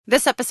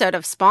This episode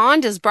of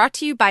Spawned is brought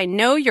to you by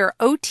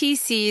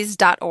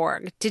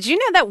KnowYourOTCs.org. Did you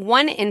know that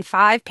 1 in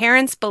 5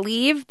 parents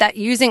believe that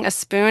using a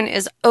spoon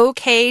is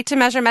okay to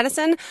measure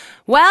medicine?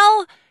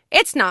 Well,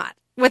 it's not.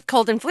 With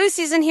cold and flu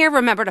season here,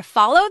 remember to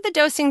follow the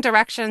dosing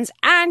directions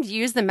and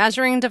use the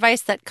measuring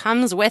device that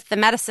comes with the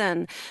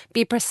medicine.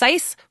 Be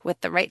precise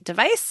with the right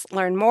device.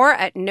 Learn more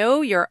at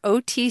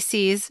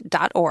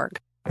KnowYourOTCs.org.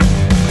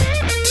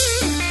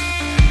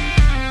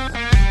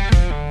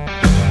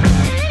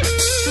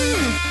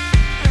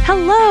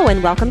 Hello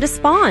and welcome to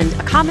Spawned,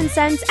 a common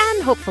sense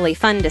and hopefully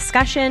fun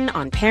discussion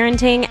on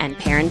parenting and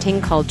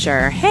parenting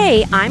culture.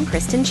 Hey, I'm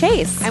Kristen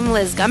Chase. I'm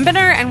Liz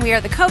Gumbiner, and we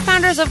are the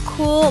co-founders of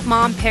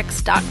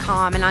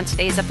CoolMomPicks.com. And on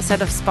today's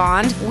episode of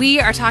Spawned, we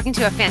are talking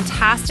to a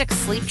fantastic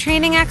sleep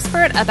training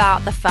expert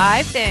about the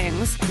 5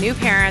 things new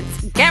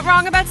parents get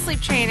wrong about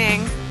sleep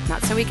training.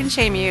 Not so we can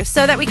shame you,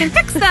 so that we can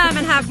fix them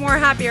and have more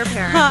happier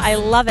parents. I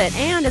love it.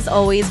 And as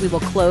always, we will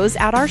close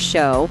out our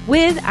show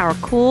with our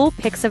cool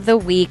picks of the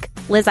week.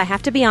 Liz, I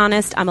have to be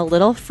honest, I'm a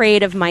little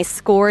afraid of my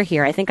score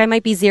here. I think I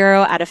might be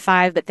 0 out of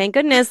 5, but thank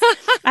goodness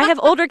I have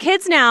older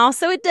kids now,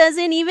 so it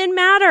doesn't even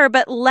matter.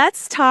 But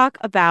let's talk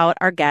about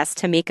our guest,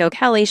 Tamiko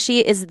Kelly.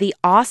 She is the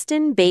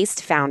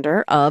Austin-based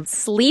founder of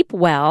Sleep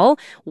Well,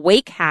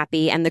 Wake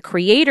Happy, and the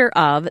creator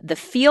of the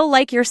Feel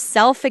Like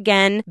Yourself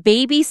Again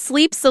baby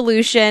sleep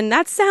solution.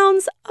 That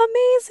sounds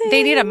amazing.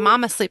 They need a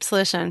mama sleep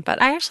solution,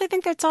 but I actually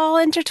think that's all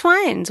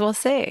intertwined. We'll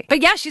see.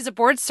 But yeah, she's a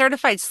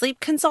board-certified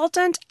sleep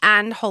consultant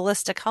and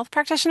holistic health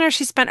practitioner.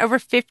 She spent over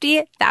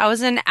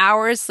 50,000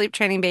 hours sleep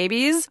training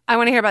babies. I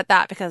want to hear about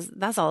that because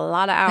that's a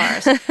lot of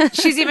hours.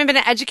 She's even been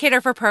an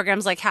educator for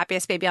programs like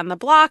Happiest Baby on the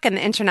Block and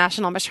the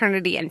International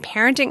Maternity and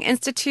Parenting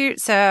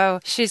Institute. So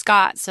she's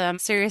got some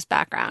serious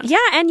background. Yeah,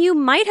 and you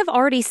might have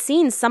already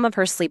seen some of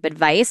her sleep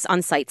advice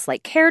on sites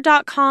like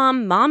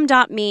care.com,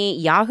 mom.me,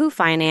 Yahoo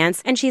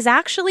Finance, and she's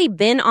actually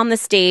been on the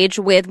stage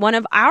with one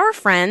of our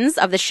friends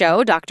of the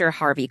show, Dr.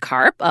 Harvey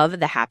Karp of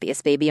the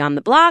Happiest Baby on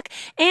the Block,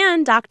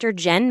 and Dr.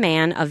 Jen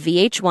Mann of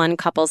VH1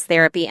 Couples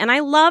Therapy. And I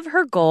love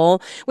her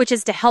goal, which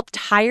is to help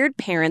tired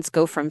parents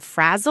go from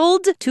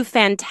frazzled to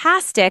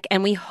fantastic.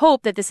 And we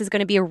hope that this is going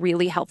to be a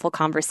really helpful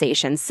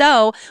conversation.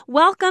 So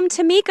welcome,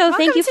 Tamiko.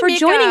 Thank you for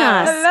joining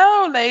us.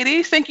 Hello,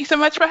 ladies. Thank you so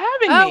much for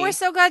having me. Oh, we're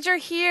so glad you're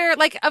here.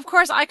 Like, of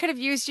course, I could have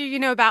used you,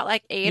 about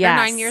like 8 or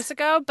 9 years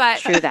ago, but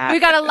true that. We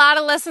got a lot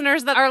of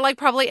listeners that are like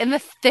probably in the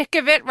thick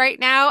of it right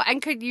now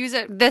and could use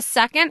it this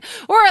second,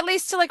 or at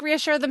least to like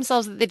reassure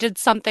themselves that they did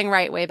something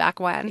right way back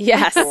when.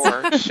 Yes.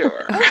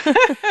 Sure.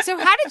 So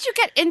how did you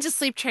get into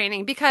sleep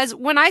training? Because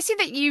when I see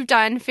that you've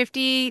done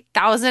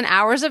 50,000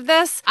 hours of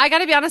this, I got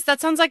to be honest,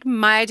 that sounds like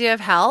my idea of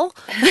hell.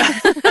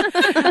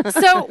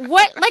 So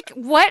what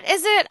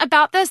is it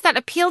about this that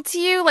appealed to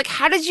you? Like,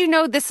 how did you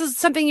know this is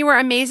something you were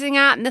amazing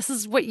at and this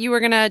is what you were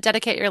going to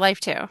dedicate your life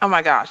to? Oh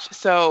my gosh.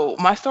 So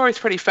my story is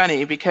pretty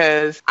funny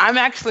because I'm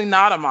actually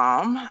not a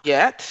mom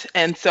yet.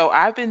 And so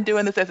I've been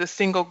doing this as a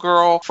single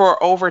girl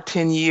for over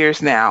 10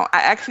 years now.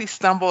 I actually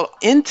stumbled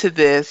into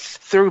this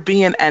through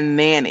being a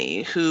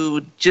nanny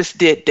who just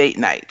did date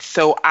nights.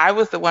 So I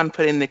was the one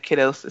putting the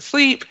kiddos to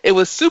sleep. It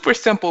was super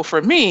simple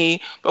for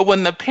me, but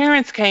when the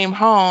parents came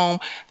home,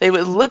 they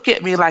would look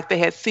at me like they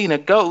had seen a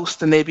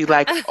ghost and they'd be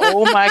like,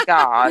 oh my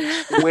God,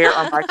 where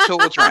are my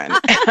children?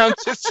 And I'm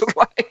just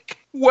like,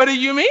 what do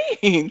you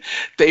mean?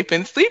 They've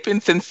been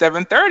sleeping since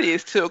 7:30.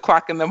 It's 2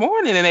 o'clock in the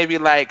morning. And they'd be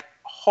like,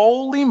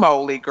 holy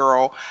moly,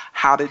 girl,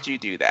 how did you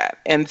do that?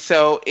 And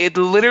so it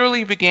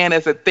literally began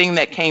as a thing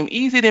that came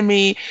easy to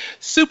me,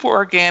 super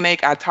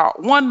organic. I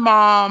taught one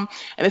mom,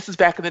 and this is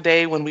back in the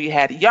day when we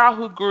had a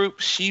Yahoo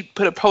group. She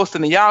put a post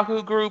in the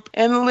Yahoo group,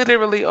 and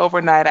literally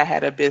overnight, I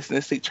had a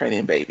business sleep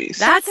training babies.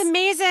 That's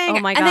amazing. Oh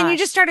my gosh. And then you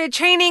just started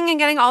training and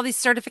getting all these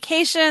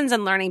certifications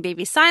and learning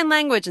baby sign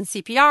language and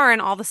CPR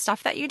and all the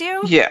stuff that you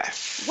do?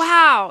 Yes.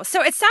 Wow.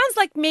 So it sounds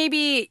like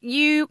maybe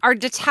you are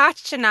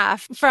detached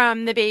enough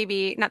from the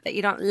baby, not that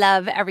you don't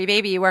love every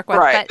baby you work with,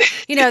 right. but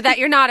that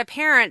you're not a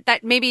parent,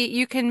 that maybe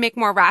you can make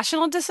more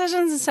rational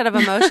decisions instead of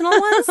emotional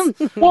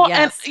ones. Well,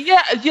 Yes.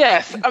 and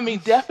yes. I mean,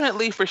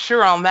 definitely for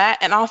sure on that.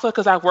 And also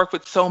because I work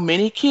with so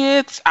many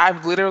kids,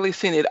 I've literally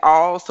seen it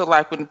all. So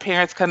like when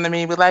parents come to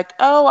me and be like,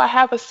 oh, I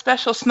have a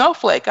special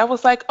snowflake. I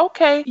was like,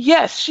 okay,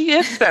 yes, she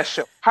is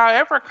special.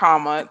 However,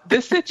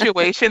 this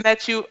situation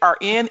that you are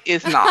in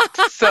is not.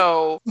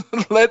 So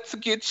let's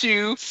get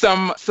you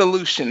some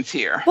solutions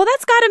here. Well,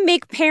 that's got to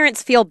make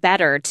parents feel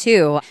better,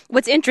 too.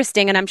 What's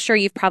interesting, and I'm sure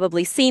you've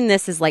probably seen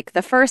this, is like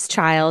the first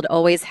child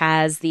always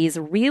has these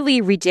really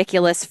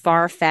ridiculous,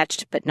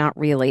 far-fetched, but not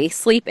really,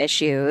 sleep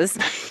issues.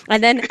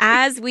 And then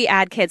as we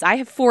add kids, I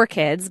have 4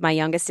 kids. My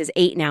youngest is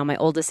 8 now. My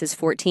oldest is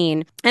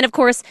 14. And of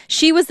course,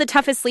 she was the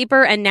toughest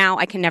sleeper, and now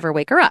I can never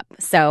wake her up.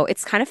 So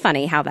it's kind of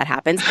funny how that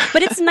happens.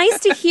 But it's nice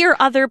to hear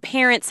other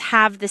parents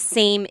have the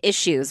same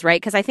issues,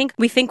 right? Because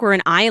we think we're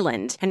an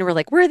island, and we're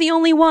like, we're the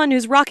only one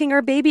who's rocking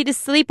our baby to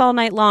sleep all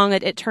night long.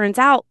 It turns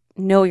out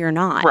no, you're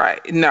not. Right.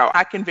 No,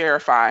 I can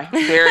verify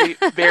very,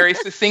 very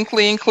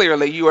succinctly and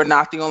clearly you are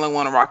not the only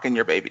one rocking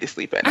your baby to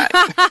sleep at night.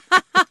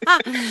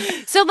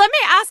 So let me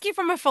ask you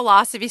from a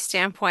philosophy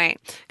standpoint,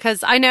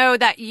 because I know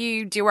that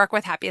you do work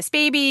with Happiest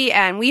Baby,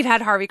 and we've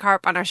had Harvey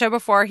Karp on our show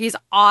before. He's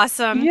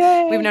awesome.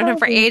 Yay, we've known him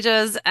for Harvey.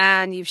 ages,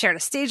 and you've shared a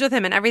stage with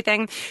him and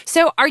everything.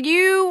 So are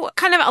you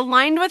kind of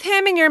aligned with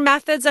him in your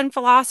methods and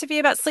philosophy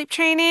about sleep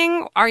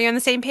training? Are you on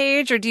the same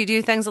page, or do you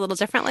do things a little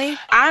differently?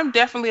 I'm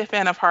definitely a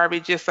fan of Harvey,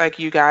 just like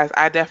you guys.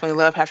 I definitely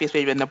love Happiest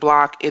Baby in the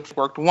Block. It's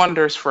worked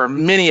wonders for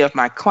many of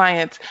my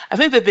clients. I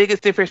think the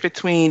biggest difference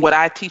between what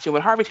I teach and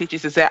what Harvey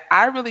teaches is that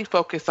I really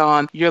focus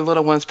on your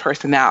little one's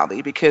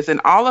personality, because in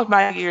all of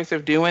my years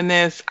of doing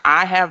this,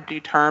 I have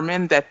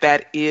determined that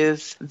that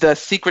is the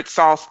secret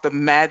sauce, the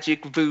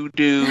magic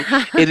voodoo.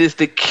 It is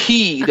the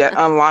key that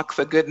unlocks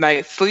a good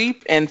night's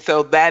sleep. And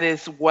so that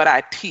is what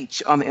I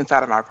teach on the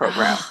inside of my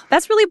program.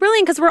 That's really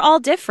brilliant because we're all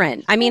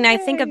different. I mean, I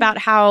think about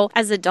how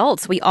as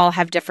adults, we all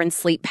have different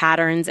sleep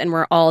patterns and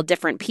we're all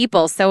different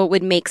people. So it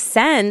would make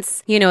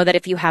sense, that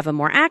if you have a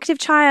more active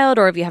child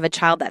or if you have a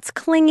child that's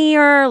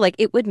clingier, like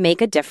it would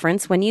make a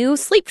difference when you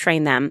sleep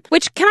train them.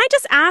 Which, can I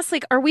just ask,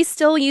 are we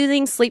still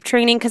using sleep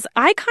training? Because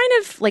I kind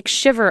of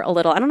shiver a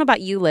little. I don't know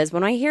about you, Liz.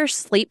 When I hear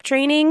sleep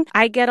training,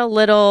 I get a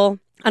little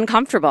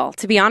uncomfortable,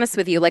 to be honest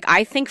with you.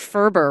 I think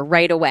Ferber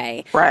right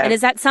away. Right. And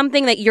is that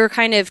something that you're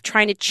kind of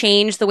trying to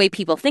change the way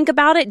people think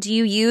about it? Do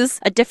you use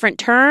a different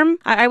term?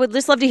 I would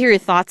just love to hear your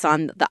thoughts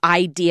on the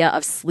idea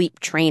of sleep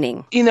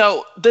training.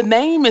 The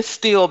name is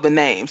still the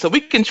name. So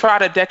we can try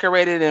to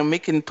decorate it and we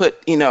can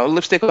put,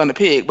 lipstick on the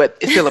pig, but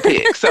it's still a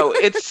pig. So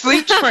it's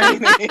sleep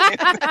training.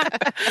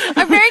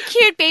 A very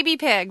cute baby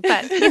pig,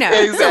 but,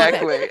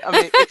 Exactly.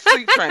 It's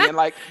sleep training.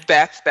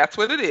 That's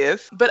what it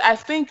is. But I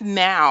think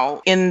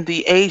now in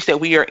the age that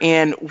we are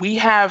in, we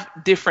have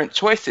different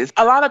choices.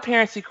 A lot of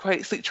parents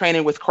equate sleep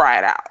training with cry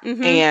it out.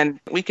 Mm-hmm. And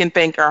we can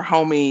thank our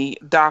homie,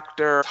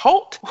 Dr.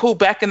 Holt, who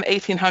back in the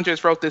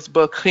 1800s wrote this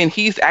book, and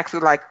he's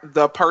actually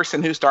the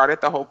person who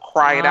started the whole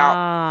cry it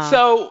out.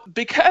 So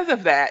because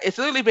of that, it's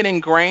literally been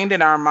ingrained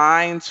in our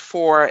minds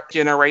for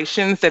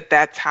generations that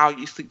that's how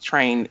you sleep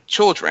train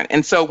children.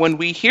 And so when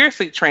we hear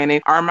sleep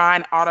training, our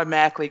mind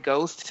automatically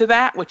goes to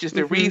that, which is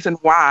the reason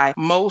why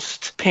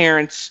most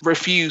parents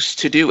refuse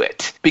to do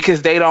it,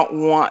 because they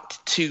don't want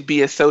to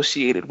be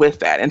associated with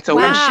that. And so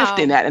I'm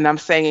shifting that and I'm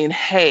saying,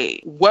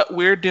 hey, what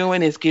we're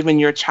doing is giving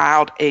your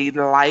child a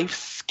life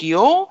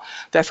skill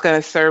that's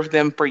going to serve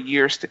them for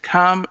years to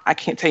come. I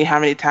can't tell you how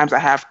many times I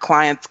have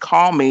clients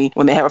call me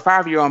when they have a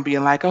 5-year-old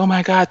being like, oh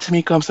my God,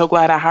 Tamika, I'm so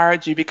glad I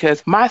hired you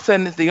because my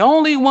son is the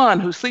only one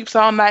who sleeps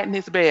all night in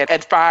his bed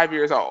at 5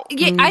 years old.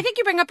 Yeah, I think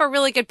you bring up a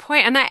really good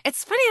point. And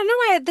it's funny, I don't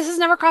know why this has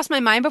never crossed my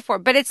mind before,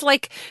 but it's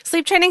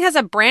sleep training has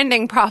a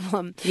branding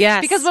problem.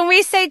 Yes. Because when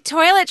we say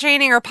toilet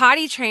training or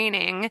potty training,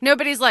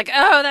 nobody's like,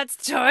 oh, that's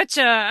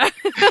torture.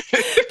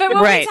 But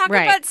when we talk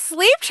about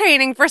sleep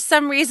training, for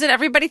some reason,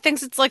 everybody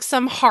thinks it's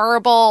some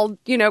horrible,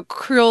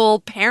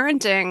 cruel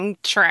parenting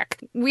trick.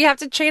 We have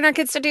to train our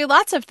kids to do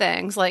lots of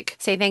things, like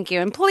say thank you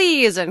and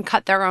please and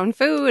cut their own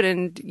food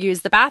and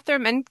use the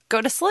bathroom and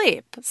go to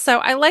sleep. So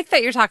I like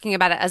that you're talking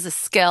about it as a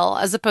skill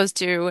as opposed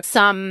to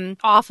some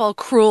awful,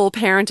 cruel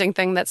parenting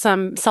thing that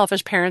some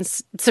selfish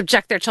parents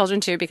subject their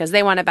children to because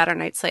they want a better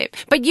night's sleep.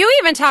 But you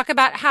even talk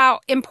about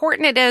how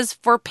important it is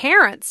for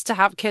parents to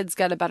have kids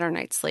get a better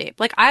night's sleep.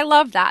 I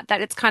love that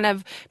it's kind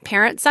of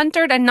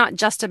parent-centered and not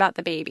just about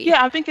the baby.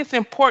 Yeah, I think it's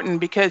important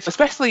because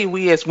especially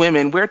we as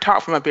women, we're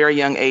taught from a very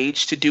young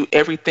age to do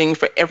everything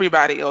for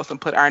everybody else and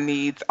put our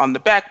needs on the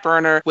back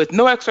burner with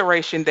no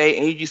expiration date,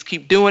 and you just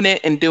keep doing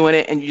it and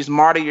you just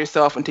martyr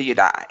yourself until you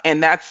die.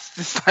 And that's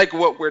just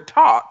what we're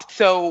taught.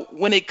 So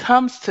when it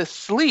comes to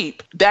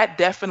sleep, that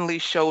definitely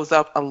shows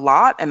up a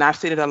lot. And I've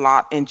seen it a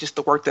lot in just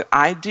the work that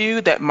I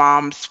do, that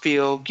moms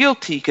feel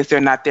guilty because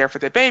they're not there for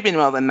their baby in the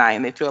middle of the night.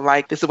 And they feel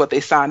like this is what they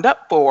signed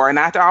up for. And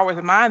I have to always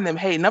remind them,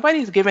 hey,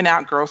 nobody's giving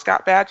out Girl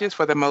Scout badges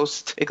for the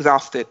most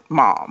exhausted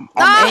mom.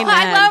 Amen.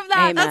 I love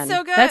that. Amen. That's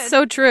so good. That's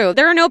so true.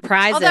 There are no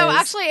prizes. Although,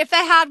 actually, if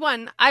they had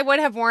one, I would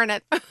have worn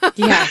it.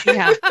 Yeah.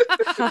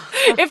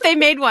 If they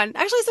made one.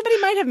 Actually, somebody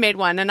might have made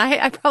one, and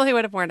I probably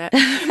would have worn it.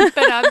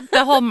 But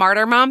the whole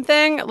martyr mom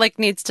thing,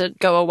 needs to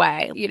go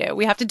away.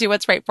 We have to do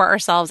what's right for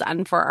ourselves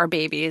and for our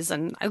babies,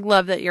 and I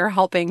love that you're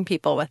helping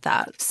people with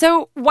that.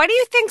 So why do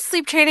you think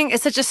sleep training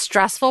is such a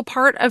stressful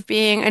part of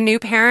being a new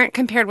parent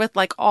compared with,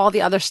 all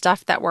the other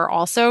stuff that we're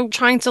also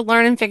trying to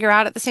learn and figure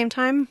out at the same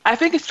time? I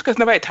think it's because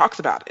nobody talks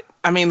about it.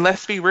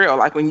 Let's be real.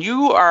 When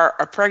you are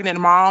a pregnant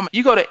mom,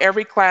 you go to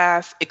every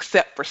class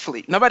except for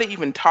sleep. Nobody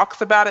even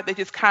talks about it. They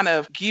just kind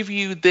of give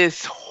you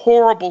this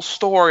horrible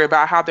story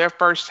about how their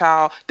first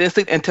child didn't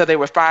sleep until they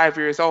were 5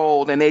 years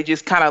old. And they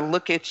just kind of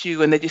look at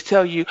you and they just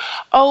tell you,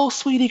 oh,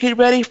 sweetie, get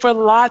ready for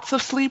lots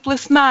of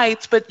sleepless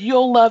nights, but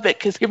you'll love it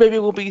because your baby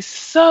will be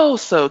so,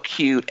 so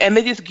cute. And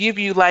they just give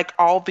you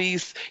all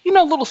these,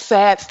 little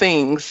sad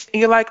things.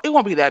 And you're like, it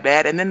won't be that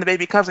bad. And then the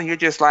baby comes and you're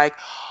just like,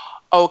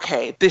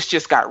 okay, this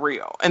just got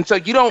real. And so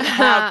you don't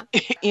have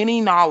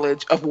any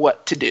knowledge of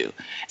what to do.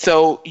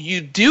 So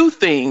you do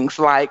things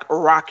like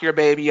rock your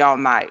baby all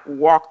night,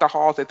 walk the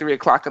halls at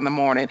 3:00 in the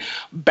morning,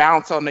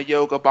 bounce on the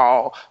yoga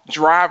ball,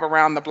 drive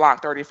around the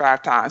block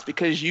 35 times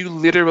because you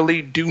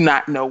literally do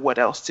not know what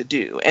else to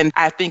do. And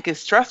I think it's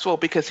stressful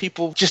because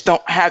people just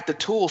don't have the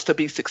tools to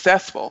be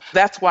successful.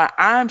 That's why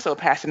I'm so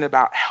passionate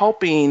about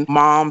helping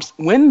moms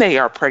when they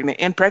are pregnant,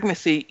 in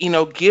pregnancy,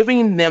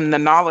 giving them the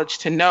knowledge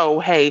to know,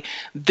 hey,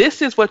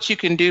 this is what you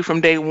can do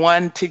from day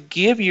one to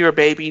give your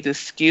baby the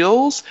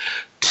skills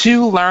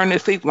to learn to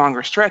sleep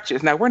longer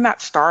stretches. Now, we're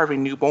not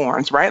starving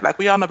newborns, right? Like,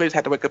 we all know babies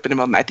have to wake up in the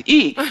middle of the night to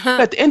eat. But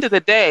at the end of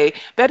the day,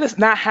 that does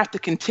not have to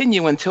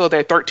continue until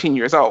they're 13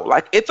 years old.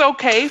 Like, it's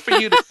okay for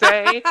you to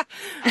say,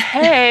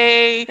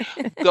 hey,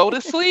 go to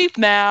sleep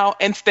now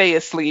and stay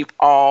asleep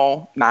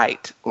all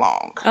night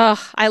long. Oh,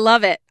 I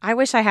love it. I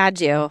wish I had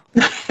you.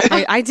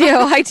 I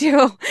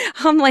do.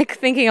 I'm like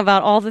thinking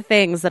about all the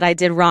things that I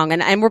did wrong.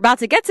 And we're about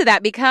to get to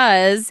that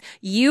because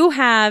you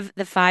have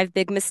the 5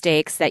 big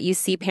mistakes that you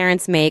see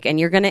parents make, and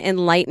you're going to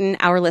enlighten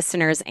our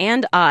listeners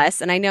and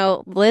us. And I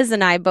know Liz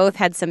and I both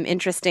had some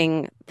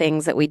interesting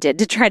things that we did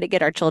to try to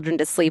get our children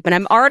to sleep. And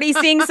I'm already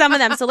seeing some of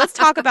them. So let's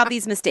talk about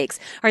these mistakes.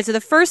 All right. So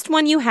the first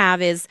one you have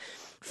is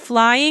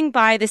flying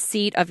by the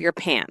seat of your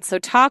pants. So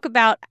talk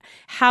about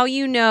how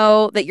you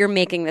know that you're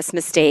making this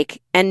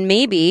mistake and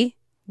maybe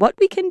what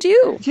we can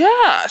do.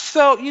 Yeah.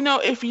 So,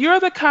 if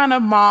you're the kind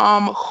of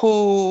mom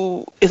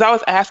who is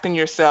always asking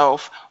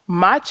yourself,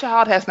 my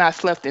child has not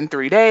slept in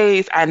 3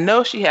 days. I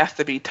know she has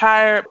to be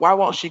tired. Why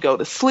won't she go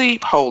to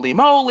sleep? Holy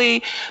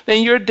moly.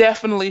 Then you're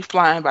definitely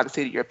flying by the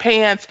seat of your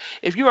pants.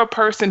 If you're a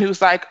person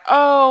who's like,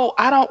 oh,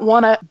 I don't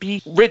want to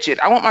be rigid.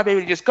 I want my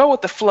baby to just go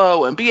with the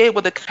flow and be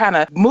able to kind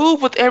of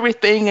move with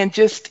everything and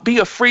just be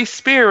a free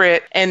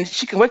spirit. And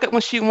she can wake up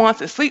when she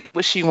wants and sleep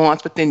when she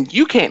wants, but then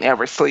you can't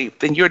ever sleep.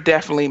 Then you're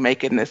definitely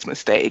making this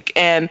mistake.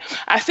 And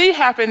I see it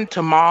happen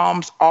to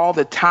moms all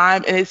the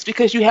time. And it's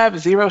because you have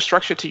zero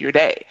structure to your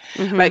day.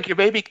 Mm-hmm. Like, your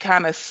baby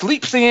kind of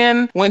sleeps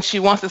in when she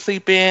wants to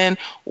sleep in,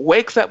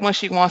 wakes up when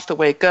she wants to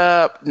wake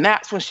up,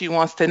 naps when she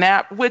wants to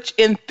nap, which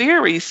in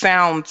theory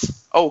sounds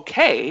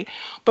okay.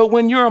 But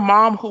when you're a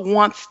mom who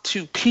wants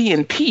to pee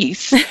in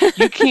peace,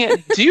 you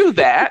can't do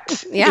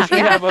that if you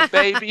have a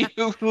baby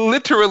who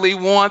literally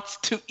wants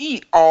to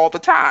eat all the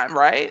time,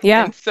 right?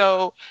 Yeah. And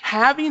so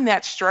having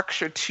that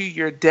structure to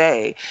your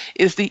day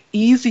is the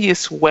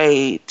easiest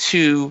way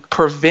to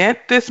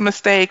prevent this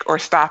mistake or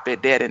stop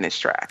it dead in its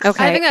tracks.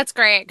 Okay. I think that's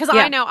great because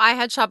I know I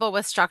had trouble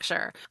with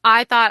structure.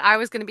 I thought I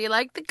was going to be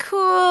like the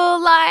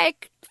cool,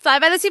 fly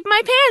by the seat of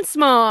my pants,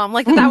 mom.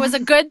 Like, that was a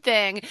good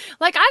thing.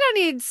 Like, I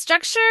don't need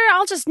structure.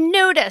 I'll just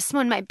notice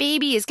when my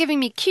baby is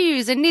giving me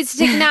cues and needs to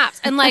take naps.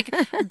 And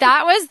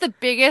that was the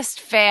biggest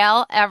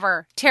fail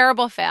ever.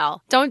 Terrible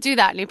fail. Don't do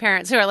that, new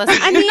parents who are listening.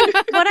 I mean,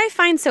 what I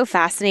find so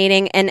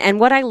fascinating and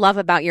what I love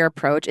about your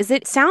approach is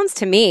it sounds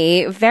to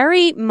me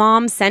very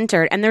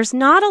mom-centered, and there's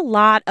not a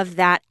lot of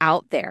that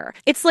out there.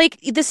 It's like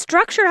the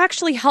structure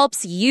actually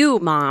helps you,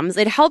 moms.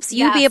 It helps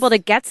you be able to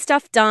get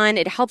stuff done.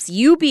 It helps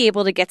you be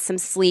able to get some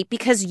sleep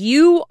because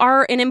you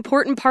are an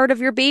important part of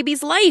your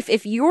baby's life.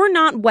 If you're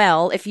not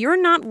well, if you're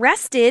not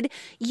rested,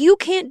 you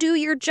can't do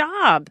your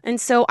job. And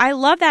so I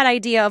love that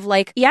idea of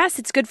yes,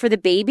 it's good for the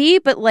baby,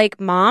 but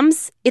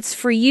moms, it's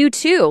for you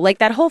too.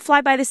 That whole fly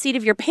by the seat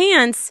of your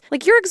pants,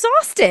 you're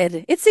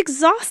exhausted. It's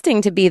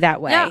exhausting to be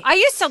that way. Yeah, I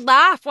used to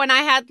laugh when I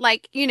had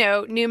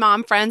new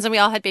mom friends and we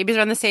all had babies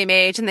around the same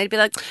age and they'd be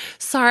like,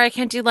 sorry, I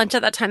can't do lunch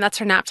at that time. That's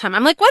her nap time.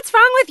 I'm like, what's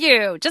wrong with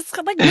you? Just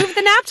move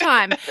the nap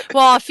time.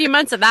 Well, a few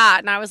months of that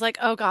and I was like,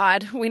 oh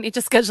God, we need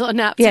to schedule a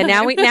nap time.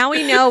 Yeah, now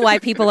we know why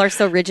people are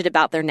so rigid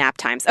about their nap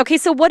times. Okay,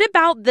 so what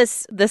about the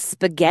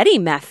spaghetti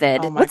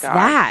method? Oh my What's gosh.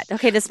 that?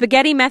 Okay, the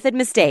spaghetti method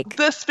mistake.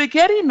 The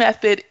spaghetti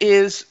method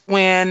is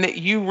when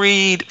you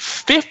read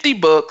 50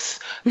 books,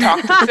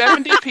 talk to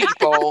 70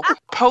 people,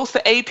 post the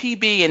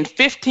APB in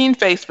 15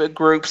 Facebook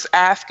groups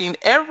asking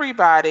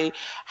everybody,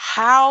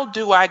 how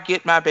do I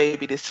get my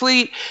baby to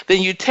sleep?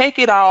 Then you take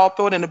it all,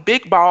 throw it in a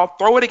big ball,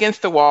 throw it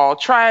against the wall,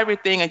 try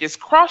everything, and just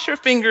cross your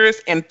fingers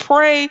and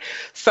pray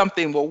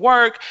something will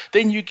work.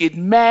 Then you get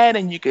mad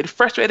and you get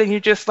frustrated and you're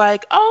just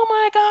like, oh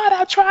my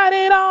God, I tried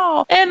it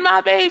all and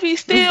my baby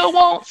still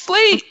won't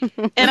sleep.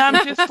 And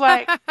I'm just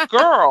like,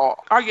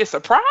 girl, are you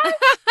surprised?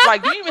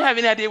 Do you even have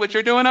any idea what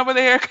you're doing over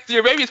there? Because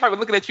your baby is probably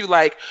looking at you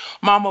like,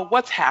 Mama,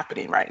 what's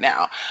happening right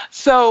now?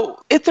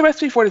 So it's a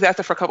recipe for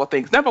disaster for a couple of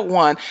things. Number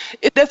one,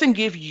 it doesn't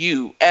give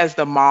you as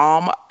the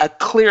mom a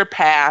clear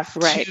path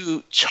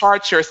to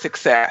chart your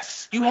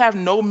success. You have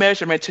no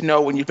measurement to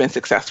know when you've been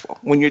successful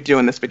when you're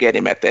doing the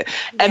spaghetti method.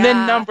 And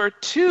then number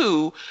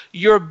two,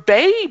 your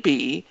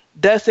baby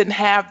doesn't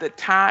have the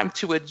time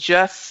to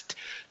adjust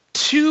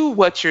to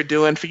what you're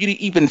doing for you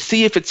to even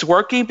see if it's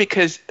working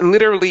because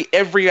literally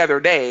every other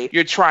day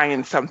you're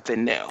trying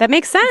something new. That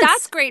makes sense.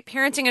 That's great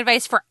parenting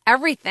advice for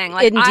everything.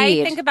 I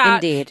think about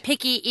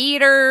picky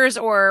eaters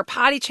or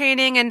potty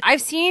training, and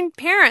I've seen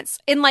parents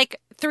in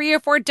 3 or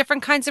 4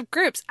 different kinds of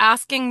groups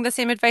asking the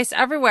same advice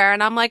everywhere.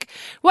 And I'm like,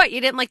 what?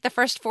 You didn't like the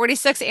first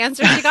 46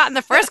 answers you got in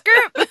the first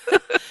group?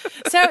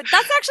 So that's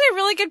actually a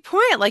really good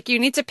point. Like, you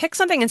need to pick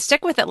something and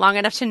stick with it long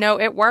enough to know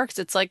it works.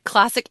 It's like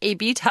classic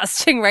A/B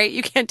testing, right?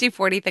 You can't do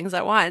 40 things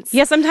at once.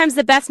 Yeah, sometimes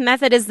the best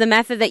method is the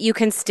method that you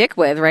can stick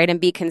with, right? And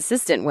be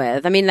consistent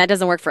with. I mean, that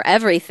doesn't work for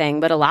everything,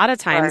 but a lot of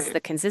times the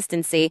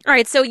consistency. All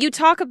right, so you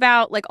talk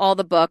about like all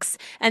the books,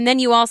 and then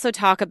you also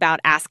talk about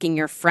asking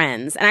your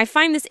friends. And I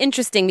find this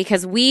interesting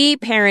because we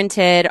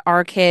parented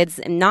our kids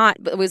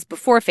it was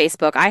before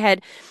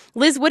Facebook.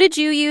 Liz, what did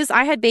you use?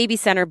 I had Baby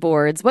Center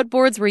boards. What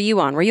boards were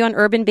you on? Were you on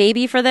Urban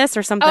Baby for this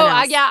or something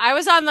else? Yeah, I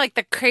was on like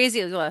the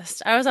crazy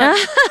list. I was on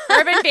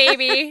Urban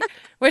Baby,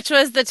 which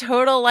was the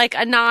total like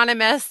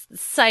anonymous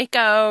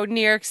psycho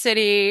New York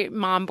City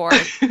mom board.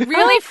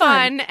 Really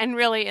fun and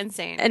really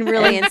insane.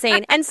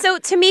 And so,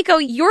 Tomiko,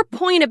 your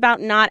point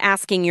about not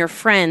asking your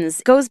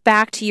friends goes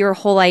back to your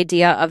whole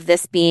idea of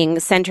this being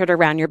centered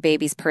around your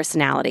baby's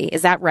personality.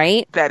 Is that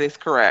right? That is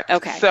correct.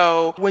 Okay.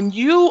 So when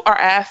you are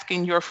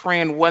asking your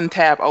friend one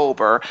tab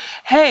over,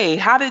 hey,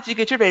 how did you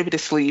get your baby to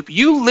sleep?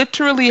 You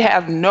literally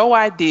have no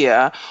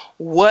idea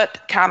what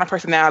kind of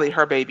personality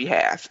her baby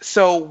has.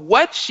 So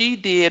what she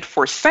did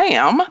for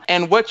Sam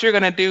and what you're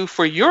going to do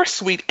for your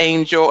sweet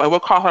angel, and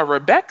we'll call her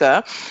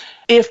Rebecca,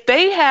 if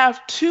they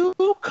have 2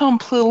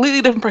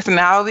 completely different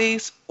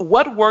personalities,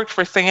 what worked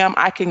for Sam,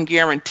 I can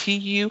guarantee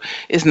you,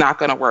 is not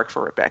going to work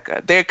for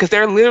Rebecca. Because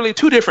they're literally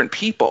 2 different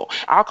people.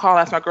 I'll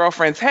ask my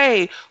girlfriends,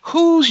 hey,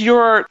 who's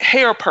your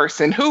hair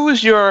person?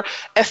 Who's your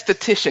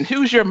esthetician?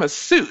 Who's your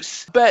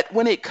masseuse? But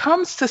when it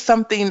comes to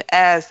something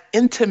as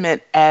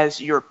intimate as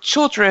your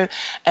children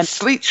and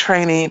sleep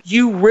training,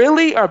 you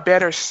really are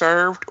better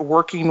served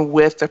working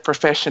with a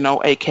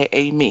professional,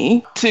 aka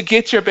me, to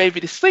get your baby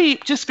to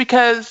sleep, just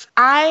because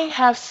I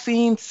have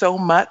seen so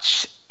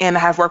much and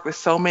I have worked with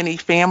so many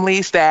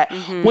families that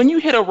when you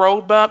hit a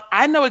road bump,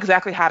 I know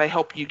exactly how to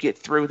help you get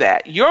through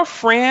that. Your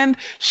friend,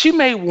 she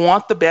may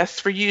want the best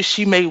for you.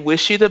 She may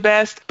wish you the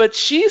best, but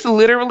she's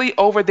literally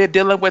over there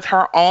dealing with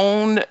her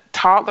own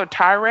toddler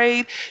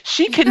tirade.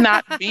 She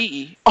cannot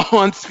be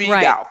on speed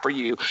dial for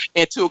you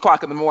at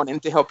 2:00 in the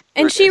morning to help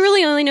you. And she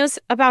really only knows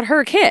about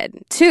her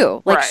kid,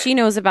 too. Like, she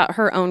knows about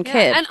her own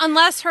kid. And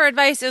unless her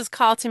advice is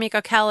call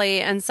Tomiko Kelly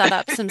and set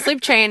up some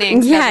sleep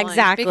training. Yeah,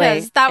 exactly.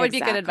 Because that would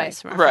be good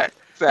advice from her. Right.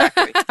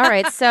 Exactly. All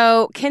right.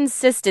 So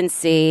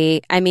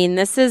consistency. I mean,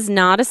 this is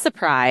not a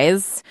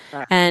surprise.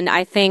 And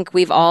I think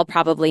we've all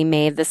probably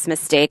made this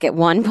mistake at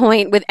one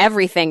point with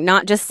everything,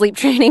 not just sleep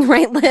training,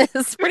 right,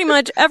 Liz? Pretty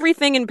much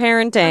everything in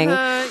parenting.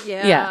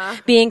 Yeah.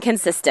 Being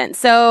consistent.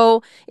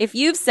 So if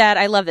you've said,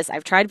 I love this,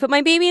 I've tried to put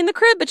my baby in the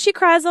crib, but she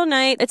cries all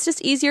night. It's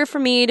just easier for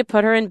me to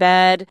put her in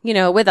bed,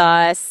 with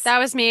us. That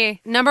was me.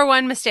 Number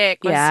 1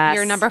 mistake was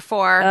your number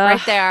 4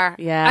 right there.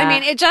 Yeah. I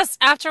mean, it just,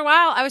 after a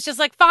while, I was just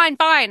like, fine.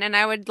 And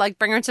I would like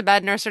bring her to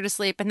bed, nurse her to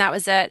sleep, and that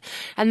was it.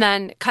 And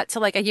then cut to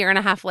like a year and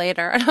a half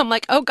later. And I'm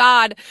like, oh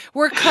God,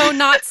 we're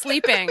not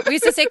sleeping. We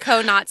used to say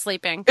not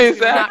sleeping. Exactly. We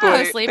were not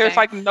co-sleeping. There's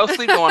like no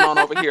sleep going on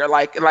over here.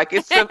 Like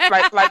it's just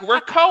like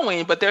we're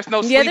co-ing, but there's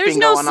no sleeping there's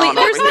no going sleep. on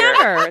over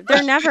here.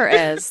 There never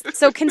is.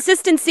 So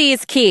consistency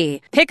is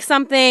key. Pick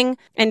something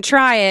and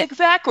try it.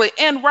 Exactly.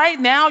 And right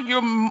now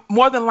you're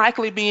more than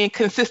likely being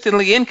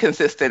consistently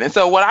inconsistent. And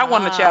so what I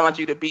want to challenge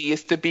you to be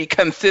is to be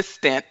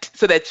consistent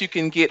so that you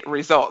can get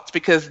results.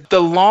 Because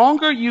the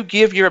longer you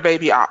give your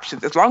baby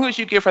options, as long as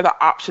you give her the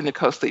option to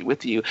co-sleep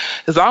with you,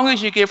 as long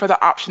as you give her the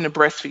option to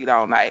breastfeed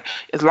all night,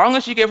 as long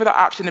as you give her the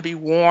option to be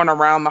worn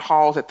around the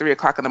halls at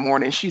 3:00 in the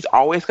morning, she's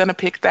always going to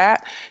pick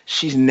that.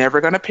 She's never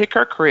going to pick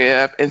her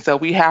crib. And so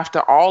we have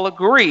to all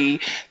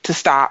agree to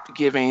stop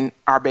giving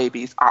our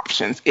babies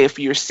options if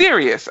you're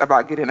serious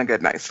about getting a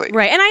good night's sleep.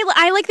 Right. And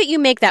I like that you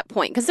make that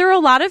point, because there are a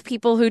lot of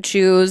people who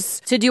choose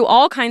to do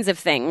all kinds of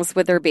things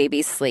with their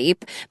baby's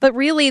sleep. But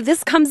really,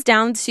 this comes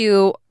down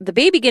to the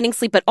baby getting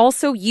sleep, but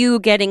also you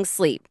getting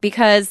sleep,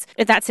 because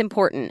that's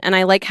important. And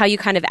I like how you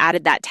kind of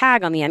added that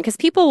tag on the end, because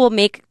people will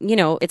make,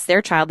 it's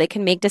their child. They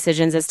can make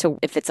decisions as to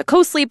if it's a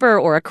co-sleeper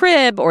or a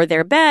crib or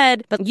their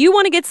bed, but you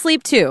want to get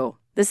sleep too.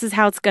 This is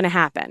how it's going to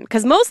happen.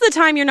 Because most of the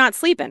time, you're not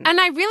sleeping. And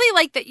I really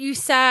like that you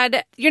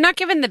said you're not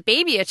giving the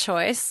baby a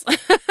choice.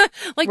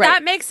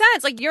 That makes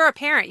sense. Like, you're a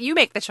parent. You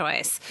make the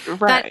choice.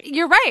 Right.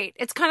 You're right.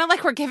 It's kind of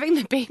like we're giving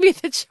the baby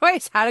the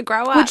choice how to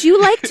grow up. Would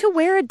you like to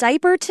wear a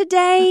diaper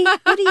today?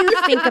 What do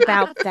you think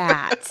about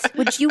that?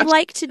 Would you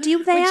like to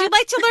do that? Would you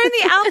like to learn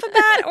the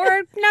alphabet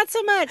or not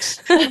so much?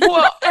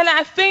 Well, and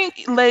I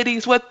think,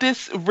 ladies, what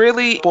this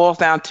really boils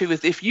down to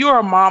is if you're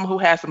a mom who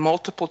has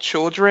multiple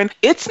children,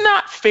 it's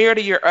not fair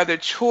to your other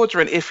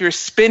children if you're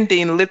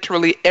spending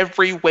literally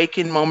every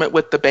waking moment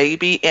with the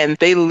baby and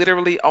they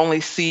literally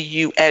only see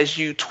you as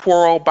you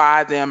twirl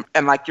by them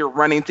and like you're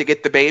running to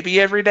get the baby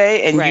every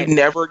day and you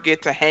never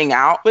get to hang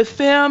out with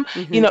them,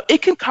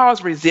 it can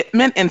cause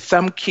resentment in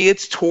some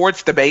kids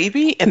towards the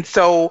baby. And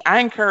so I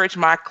encourage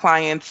my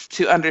clients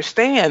to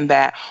understand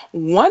that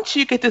once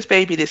you get this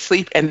baby to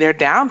sleep and they're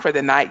down for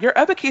the night, your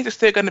other kids are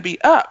still going to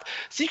be up.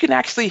 So you can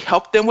actually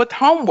help them with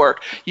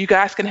homework. You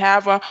guys can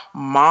have a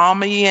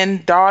mommy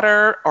and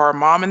daughter or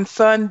mom and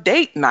son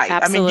date night.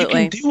 Absolutely. I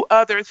mean, you can do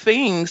other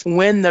things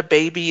when the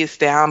baby is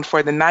down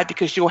for the night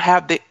because you'll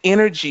have the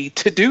energy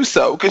to do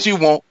so because you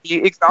won't be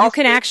exhausted. You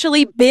can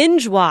actually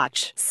binge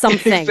watch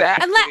something.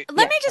 Exactly. And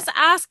let me just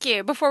ask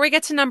you before we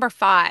get to number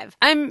 5.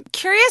 I'm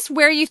curious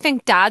where you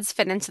think dads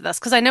fit into this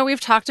because I know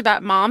we've talked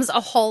about moms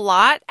a whole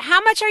lot.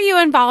 How much are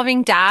you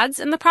involving dads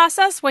in the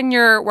process when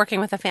you're working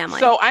with a family?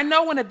 So I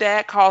know when a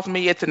dad calls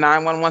me, it's a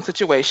 911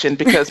 situation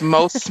because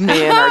most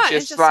men are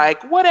just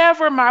like,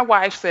 whatever my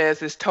wife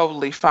says is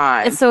totally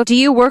fine. So do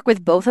you work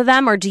with both of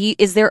them or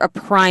is there a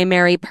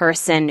primary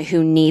person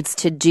who needs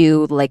to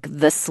do like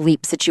the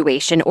sleep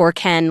situation, or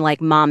can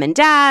like mom and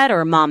dad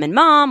or mom and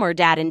mom or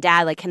dad and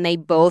dad, like can they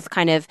both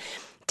kind of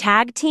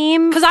tag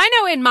team? Because I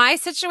know in my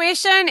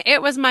situation,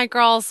 it was my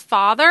girl's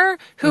father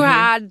who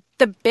had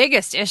the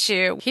biggest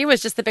issue. He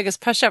was just the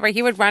biggest pushover.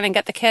 He would run and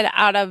get the kid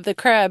out of the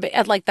crib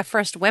at like the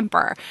first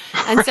whimper.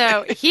 And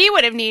so he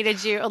would have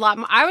needed you a lot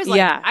more. I was like,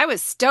 I was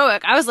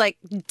stoic. I was like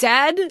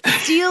dead,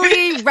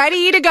 steely,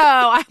 ready to go.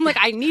 I'm like,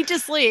 I need to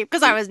sleep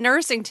because I was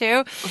nursing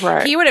too.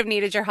 Right. He would have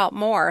needed your help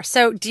more.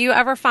 So do you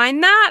ever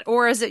find that?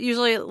 Or is it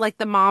usually like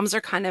the moms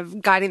are kind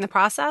of guiding the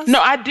process?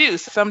 No, I do.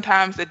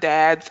 Sometimes the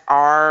dads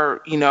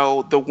are,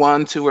 the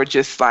ones who are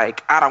just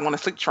like, I don't want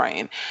to sleep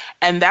train.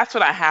 And that's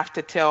what I have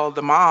to tell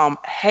the mom,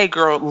 hey,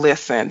 girl,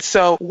 listen.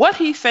 So what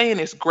he's saying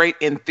is great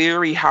in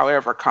theory,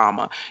 however,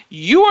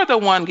 you are the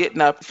one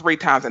getting up 3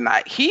 times a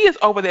night. He is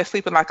over there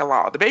sleeping like a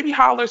log. The baby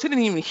hollers, he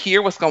didn't even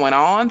hear what's going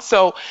on.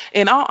 So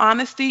in all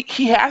honesty,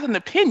 he has an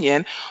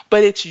opinion,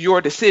 but it's your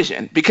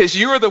decision because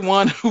you're the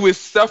one who is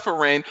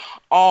suffering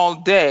all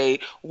day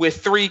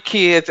with 3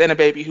 kids and a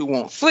baby who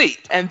won't sleep.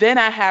 And then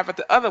I have it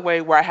the other way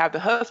where I have the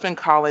husband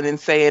calling and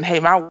saying, hey,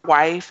 my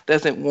wife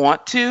doesn't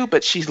want to,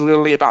 but she's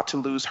literally about to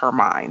lose her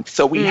mind.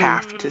 So we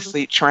have to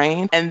sleep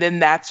train. And then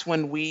that's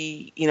when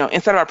we,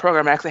 inside of our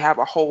program, I actually have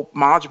a whole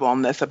module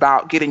on this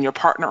about getting your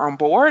partner on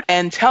board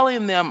and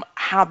telling them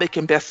how they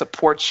can best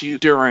support you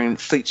during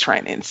sleep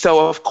training.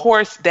 So of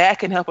course, dad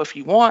can help if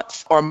he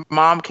wants, or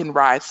mom can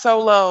ride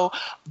solo.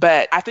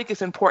 But I think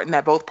it's important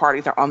that both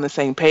parties are on the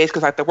same page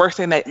because like the worst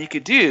thing that you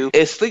could do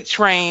is sleep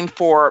train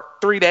for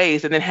 3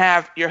 days and then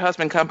have your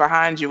husband come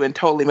behind you and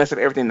totally mess up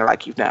everything that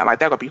like you've done. Like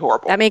that would be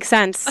horrible. That makes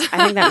sense.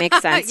 I think that makes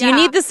sense.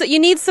 You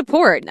need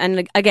support.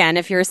 And again,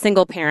 if you're a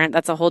single parent,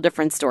 that's a whole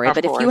different story.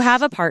 But if you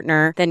have a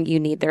partner, then you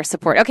need their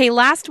support. Okay,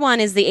 last one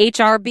is the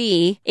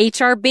HRB.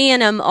 HRB-ing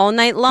them all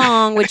night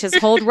long, which is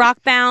hold,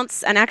 rock,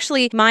 bounce. And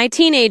actually, my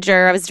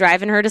teenager, I was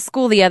driving her to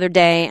school the other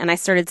day and I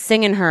started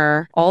singing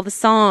her all the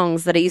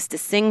songs that I used to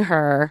sing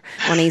her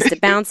when I used to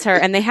bounce her.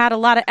 And they had a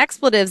lot of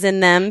expletives in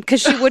them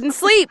because she wouldn't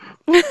sleep.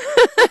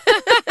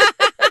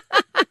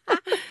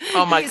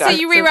 Oh my God. So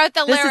you rewrote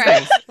the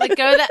lyrics. Like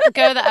go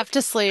the F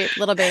to sleep,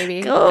 little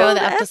baby. Go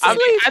the F to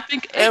sleep. I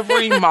think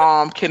every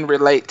mom can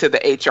relate to the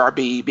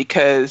HRB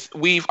because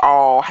we've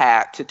all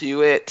had to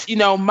do it.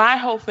 My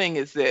whole thing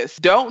is this.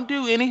 Don't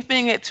do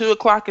anything at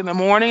 2:00 in the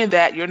morning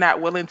that you're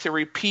not willing to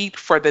repeat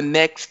for the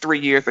next 3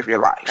 years of your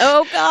life.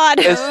 Oh God.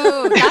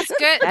 Oh, that's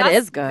good. That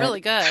is good.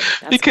 Really good.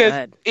 That's because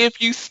good. if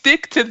you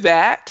stick to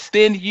that,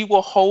 then you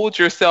will hold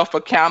yourself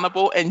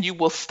accountable and you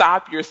will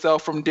stop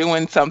yourself from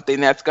doing something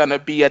that's going to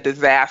be a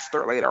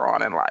disaster later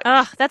on in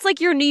life. That's like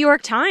your New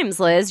York Times,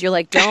 Liz. You're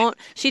like,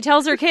 she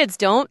tells her kids,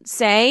 don't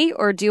say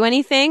or do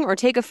anything or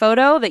take a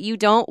photo that you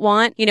don't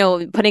want,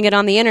 putting it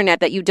on the internet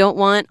that you don't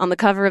want on the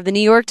cover of the New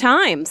York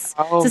Times.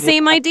 It's the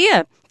same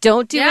idea.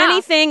 Don't do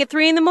anything at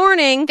 3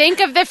 a.m. Think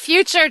of the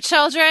future,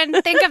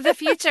 children. Think of the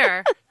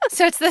future.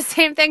 So it's the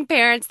same thing,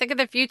 parents. Think of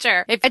the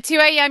future. If at 2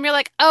 a.m. you're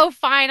like, oh,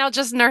 fine, I'll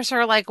just nurse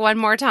her like one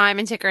more time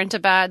and take her into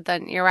bed,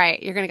 then you're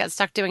right. You're going to get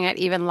stuck doing it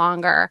even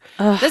longer.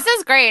 Ugh. This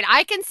is great.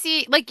 I can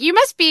see, like, you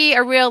must be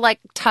a real, like,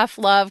 tough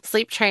love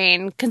sleep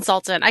train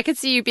consultant. I could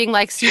see you being,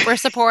 like, super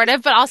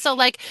supportive, but also,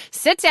 like,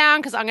 sit down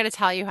because I'm going to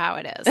tell you how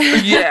it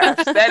is.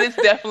 Yes, that is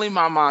definitely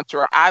my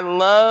mantra. I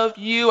love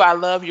you. I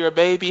love your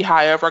baby.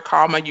 However,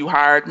 you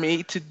hired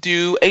me to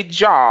do a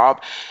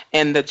job,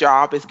 and the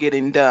job is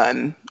getting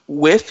done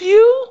with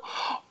you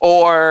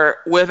or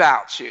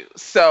without you.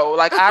 So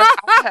like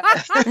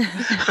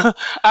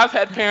I've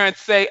had parents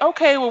say,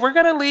 okay, well, we're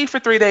going to leave for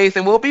 3 days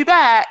and we'll be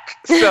back.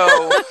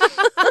 So,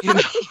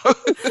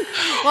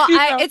 Well,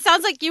 Well, it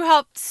sounds like you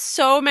help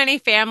so many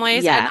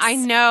families, Yes. and I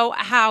know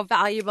how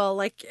valuable,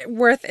 like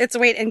worth its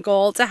weight in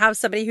gold to have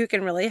somebody who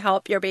can really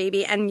help your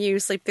baby and you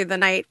sleep through the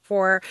night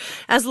for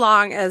as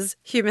long as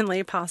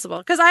humanly possible.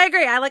 Because I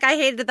agree, I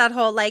hated that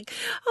whole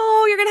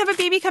oh, you're gonna have a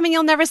baby coming,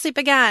 you'll never sleep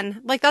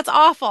again. That's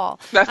awful.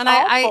 That's and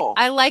awful.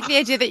 I like the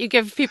idea that you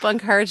give people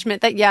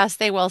encouragement that yes,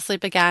 they will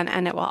sleep again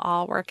and it will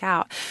all work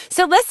out.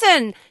 So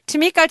listen,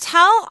 Tamiko,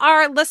 tell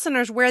our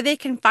listeners where they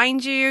can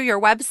find you,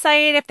 your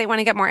website, if they want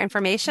to get more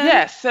information.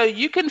 Yes, so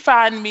you can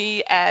find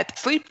me at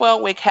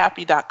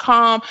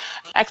sleepwellwakehappy.com.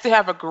 I actually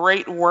have a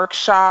great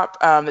workshop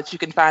that you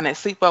can find at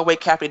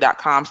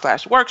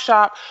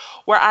sleepwellwakehappy.com/workshop,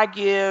 where I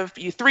give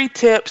you 3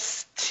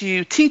 tips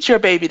to teach your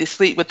baby to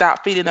sleep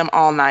without feeding them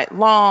all night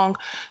long.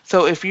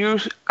 So if you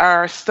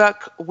are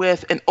stuck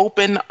with an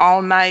open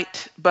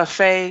all-night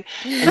buffet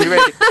and you're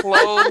ready to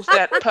close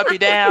that puppy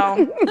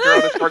down,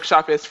 girl, this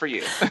workshop is for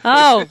you.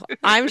 Oh,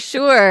 I'm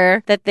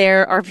sure that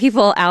there are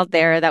people out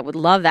there that would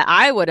love that.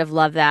 I would have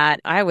loved that.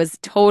 I was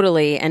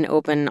totally an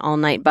open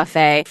all-night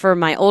buffet for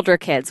my older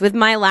kids. With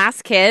my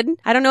last kid,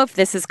 I don't know if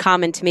this is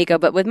common, Tamiko,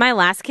 but with my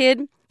last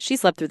kid, she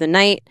slept through the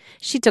night.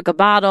 She took a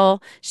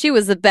bottle. She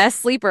was the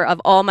best sleeper of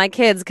all my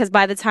kids because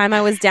by the time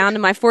I was down to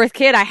my 4th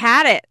kid, I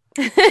had it.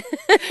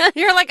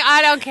 You're like,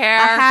 I don't care.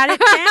 I had it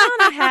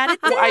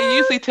down. Well, I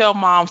usually tell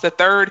moms the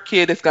 3rd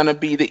kid is going to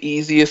be the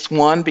easiest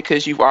one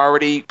because you've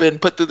already been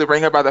put through the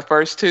ringer by the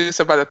first 2.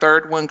 So by the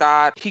 3rd one,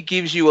 He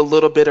gives you a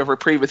little bit of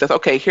reprieve and says,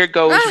 okay, here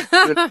goes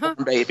your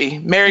baby.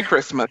 Merry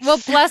Christmas. Well,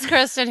 bless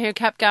Kristen who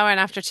kept going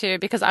after 2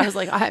 because I was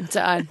like, I'm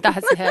done.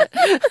 That's it.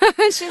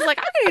 She's like,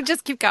 I'm going to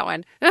just keep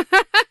going.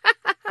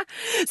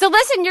 So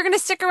listen, you're going to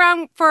stick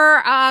around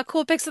for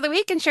cool picks of the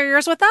week and share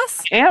yours with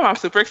us? I'm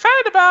super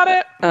excited about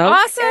it. Okay.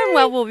 Awesome.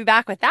 Well, we'll be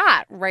back with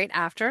that right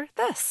after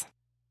this.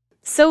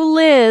 So,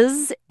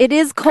 Liz, it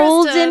is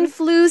cold Kristen. and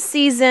flu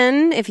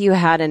season, if you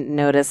hadn't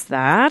noticed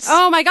that.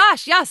 Oh my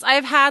gosh, yes.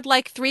 I've had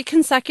 3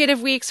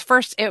 consecutive weeks.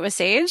 First it was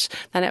Sage,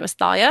 then it was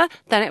Thalia,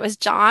 then it was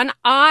John.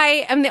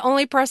 I am the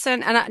only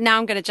person, and now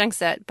I'm going to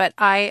jinx it, but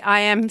I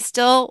am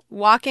still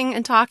walking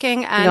and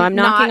talking and I'm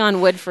knocking not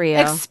on wood for you.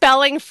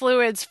 expelling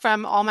fluids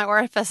from all my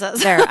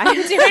orifices. There. I'm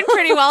doing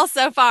pretty well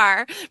so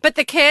far, but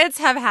the kids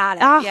have had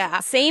it. Ah, Yeah.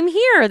 Same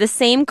here. The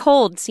same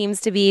cold seems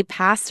to be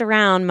passed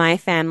around my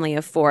family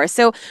of 4.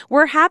 So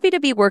we're happy to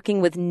be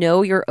working with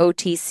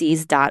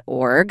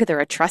knowyourotcs.org. They're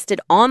a trusted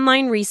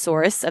online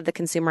resource of the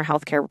Consumer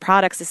Healthcare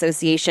Products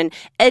Association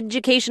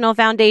Educational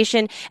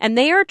Foundation, and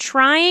they are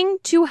trying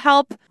to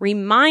help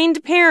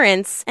remind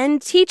parents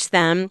and teach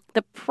them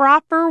the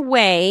proper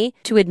way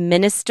to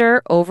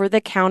administer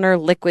over-the-counter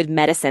liquid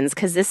medicines,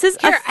 because this is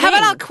a Here, thing. how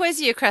about I'll quiz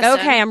you, Kristen?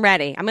 Okay, I'm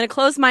ready. I'm going to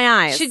close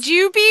my eyes. Should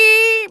you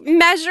be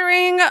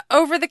measuring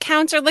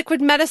over-the-counter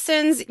liquid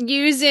medicines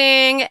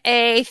using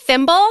a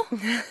thimble?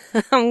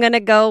 I'm going to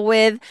go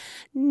with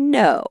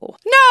no.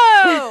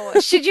 No!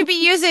 Should you be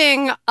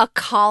using a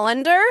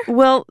colander?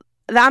 Well,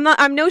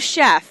 I'm no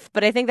chef,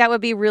 but I think that would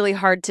be really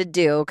hard to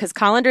do because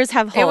colanders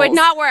have holes. It would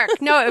not work.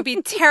 No, it would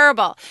be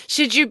terrible.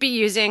 Should you be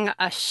using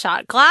a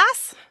shot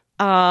glass?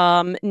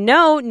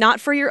 No, not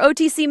for your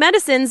OTC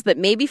medicines, but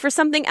maybe for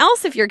something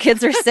else if your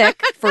kids are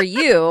sick. For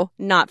you,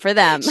 not for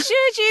them.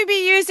 Should you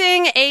be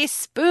using a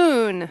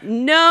spoon?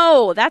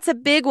 No, that's a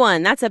big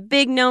one. That's a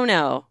big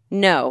no-no.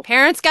 No.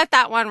 Parents get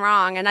that one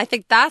wrong, and I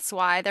think that's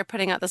why they're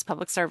putting out this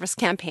public service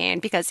campaign,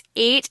 because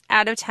 8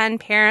 out of 10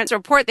 parents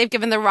report they've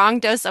given the wrong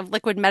dose of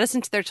liquid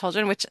medicine to their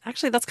children, which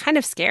actually that's kind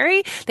of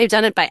scary. They've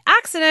done it by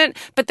accident,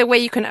 but the way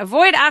you can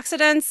avoid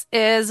accidents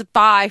is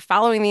by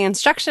following the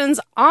instructions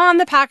on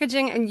the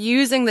packaging and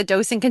using the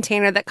dosing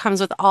container that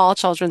comes with all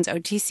children's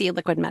OTC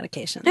liquid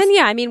medications. And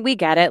yeah, I mean, we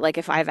get it. Like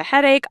if I have a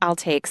headache, I'll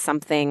take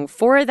something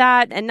for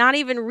that and not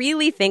even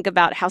really think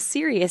about how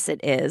serious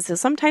it is. So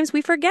sometimes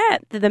we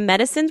forget that the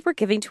medicines we're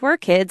giving to our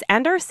kids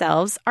and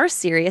ourselves are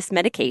serious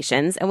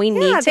medications, and we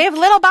need to... they have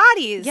little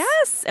bodies.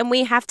 Yes, and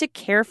we have to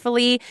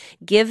carefully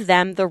give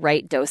them the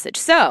right dosage.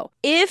 So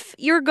if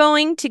you're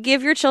going to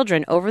give your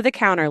children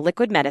over-the-counter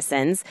liquid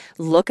medicines,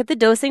 look at the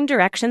dosing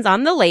directions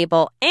on the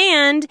label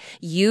and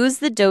use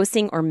the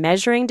dosing or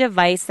measuring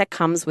device that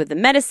comes with the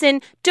medicine.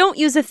 Don't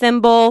use a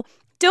thimble.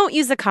 Don't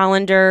use a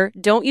colander.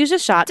 Don't use a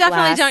shot glass.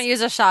 Definitely don't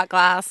use a shot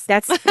glass. None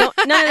of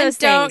those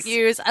Don't things.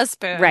 use a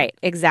spoon. Right,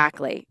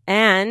 exactly.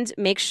 And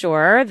make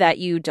sure that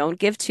you don't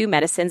give 2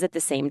 medicines at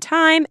the same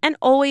time, and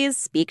always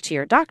speak to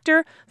your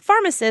doctor,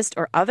 pharmacist,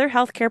 or other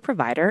healthcare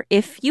provider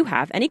if you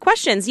have any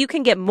questions. You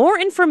can get more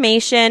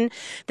information.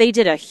 They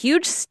did a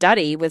huge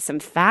study with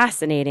some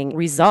fascinating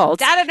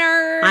results. Data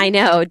nerd. I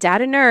know,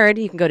 Data Nerd.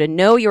 You can go to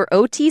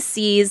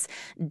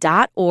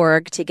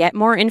knowyourotcs.org to get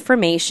more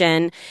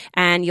information,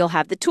 and you'll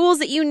have the tools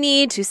that you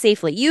need to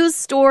safely use,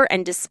 store,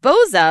 and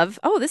dispose of,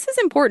 this is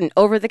important,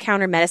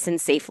 over-the-counter medicine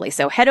safely.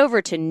 So head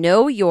over to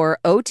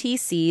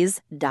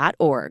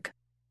knowyourotcs.org.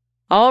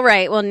 All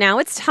right, well, now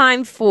it's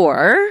time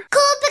for...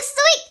 Cool Picks of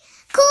the Week!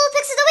 Cool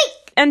Picks of the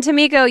Week! And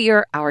Tamiko,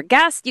 you're our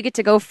guest. You get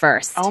to go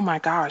first. Oh my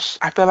gosh.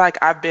 I feel like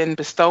I've been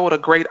bestowed a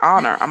great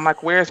honor. I'm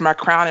like, where's my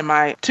crown and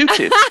my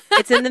tutu?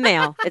 It's in the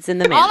mail. It's in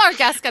the mail. All our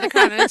guests get a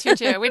crown and a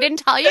tutu. We didn't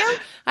tell you?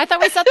 I thought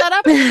we set that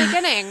up at the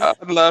beginning. I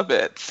love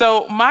it.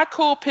 So my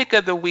cool pick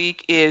of the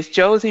week is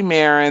Josie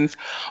Maran's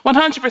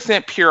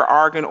 100% pure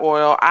argan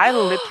oil. I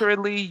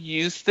literally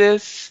use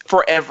this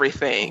for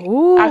everything.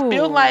 Ooh. I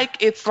feel like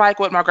it's like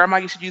what my grandma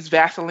used to use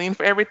Vaseline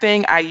for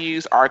everything. I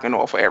use argan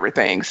oil for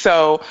everything.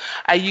 So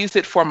I use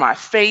it for my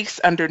face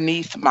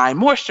underneath my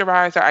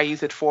moisturizer. I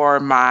use it for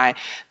my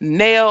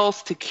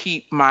nails to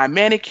keep my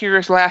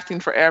manicures lasting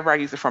forever. I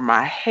use it for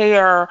my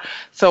hair.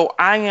 So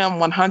I am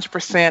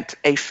 100%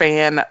 a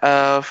fan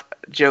of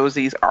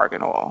Josie's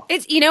argan oil.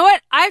 It's, you know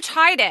what? I've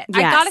tried it. I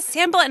Yes. got a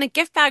sample in a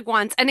gift bag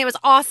once, and it was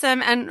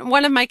awesome. And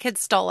one of my kids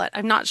stole it.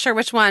 I'm not sure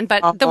which one,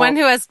 but the one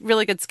who has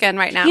really good skin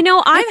right now. You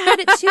know, I've had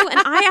it too, and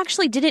I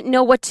actually didn't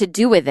know what to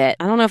do with it.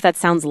 I don't know if that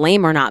sounds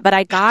lame or not, but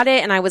I got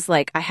it, and I was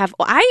like, I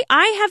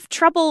have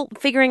trouble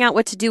figuring out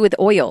what to do with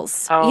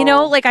oils. You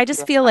know, like I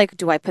just feel like,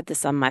 do I put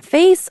this on my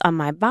face, on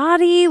my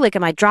body? Like,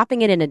 am I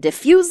dropping it in a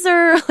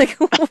diffuser? Like,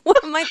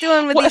 what am I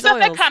doing with Well, these it's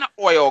not oils? that kind of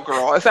oil,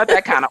 girl. It's not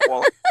that kind of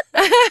oil.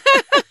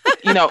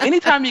 You know,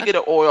 anytime you get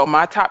an oil,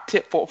 my top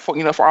tip for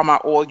all my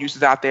oil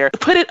users out there,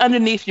 put it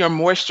underneath your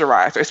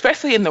moisturizer,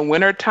 especially in the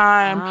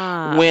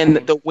wintertime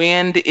when the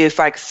wind is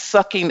like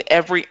sucking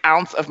every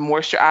ounce of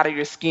moisture out of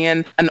your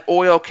skin. An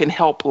oil can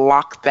help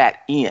lock that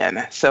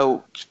in.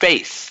 So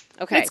face.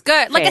 Okay. It's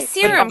good. Like a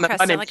serum,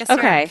 Kristen. Like a serum.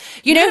 Okay.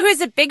 You know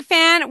who's a big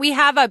fan? We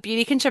have a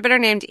beauty contributor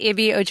named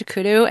Ibi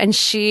Ojikudu, and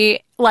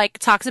she like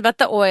talks about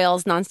the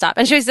oils nonstop.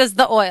 And she says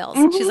the oils.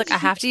 She's like, I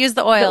have to use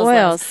the oils. The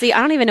oils. See,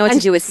 I don't even know what to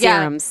do with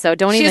serums, so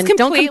don't compare them to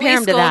completely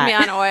that. me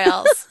on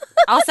oils.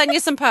 I'll send you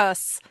some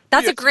posts.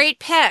 That's a great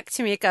pick,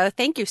 Tamiko.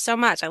 Thank you so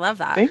much. I love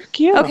that. Thank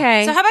you.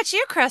 Okay. So how about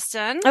you,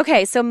 Kristen?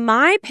 Okay, so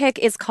my pick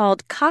is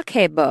called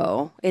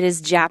kakebo. It is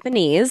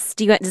Japanese.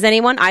 Does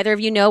anyone, either of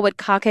you, know what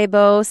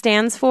kakebo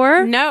stands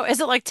for? No, is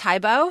it like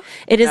Taibo?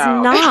 It is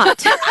No.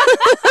 not.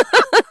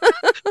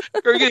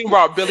 You're getting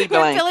brought Billy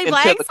Blank Billy into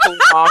Blanks? the cool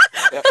off.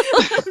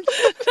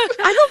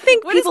 I don't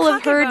think What is people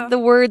have heard kakebo? the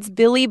words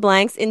Billy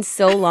Blanks in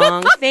so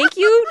long. Thank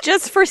you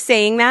just for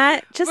saying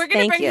that. Just We're going to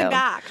thank bring you. him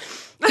back.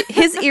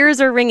 His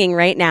ears are ringing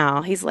right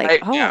now. He's like,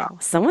 Right oh, now.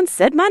 someone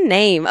said my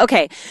name.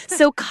 Okay,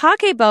 so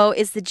kakebo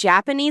is the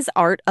Japanese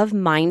art of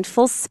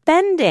mindful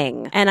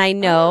spending. And I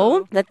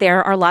know that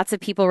there are lots of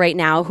people right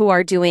now who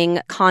are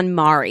doing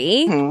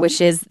KonMari, which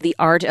is the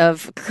art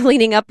of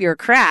cleaning up your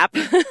crap.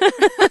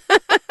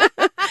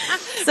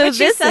 So But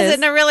she says it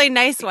in a really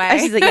nice way.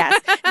 She's like,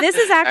 yes. This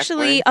is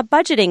actually a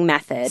budgeting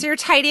method. So you're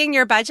tidying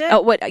your budget?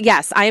 Oh, what?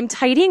 Yes, I am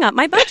tidying up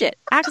my budget.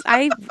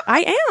 I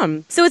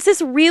am. So it's this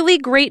really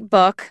great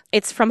book.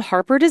 It's from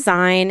Harper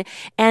Design,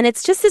 and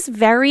it's just this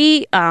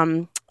very,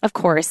 of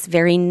course,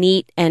 very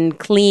neat and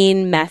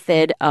clean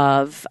method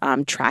of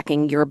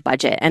tracking your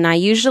budget. And I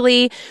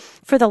usually,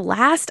 for the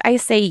last, I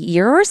say,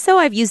 year or so,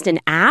 I've used an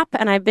app,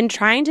 and I've been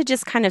trying to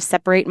just kind of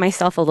separate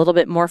myself a little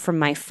bit more from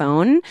my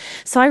phone.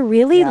 So I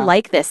really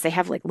like this. They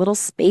have like little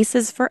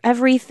spaces for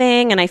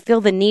everything, and I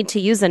feel the need to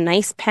use a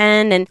nice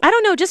pen. And I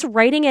don't know, just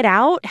writing it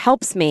out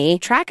helps me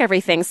track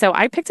everything. So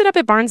I picked it up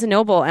at Barnes &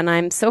 Noble, and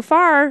I'm so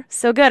far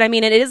so good. I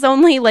mean, it is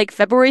only like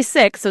February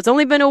 6th, so it's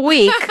only been a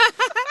week.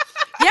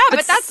 Yeah,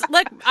 but that's,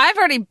 look, I've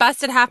already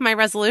busted half my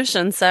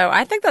resolution, so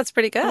I think that's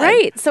pretty good.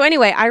 Right. So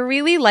anyway, I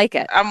really like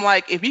it. I'm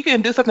like, if you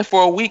can do something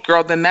for a week,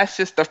 girl, then that's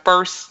just the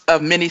first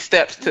of many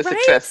steps to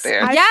success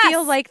there. I Yes.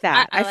 feel like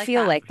that. I I like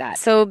feel that. like that.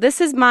 So this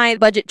is my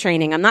budget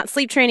training. I'm not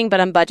sleep training, but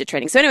I'm budget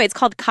training. So anyway, it's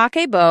called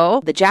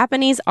Kakebo, the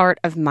Japanese art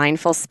of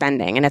mindful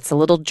spending. And it's a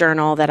little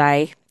journal that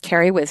I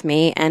carry with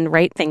me and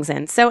write things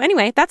in. So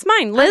anyway, that's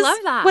mine. Liz, love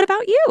that. what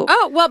about you?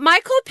 Oh, well, my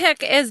cool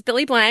pick is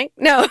Billy Blank.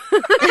 No.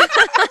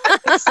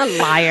 A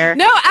liar.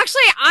 No,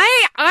 actually,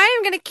 I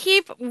am going to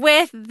keep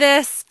with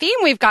this theme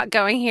we've got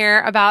going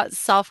here about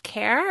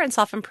self-care and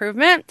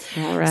self-improvement.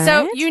 All right.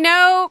 So, you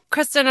know,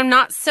 Kristen, I'm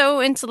not so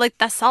into like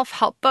the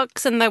self-help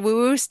books and the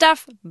woo-woo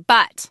stuff,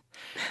 but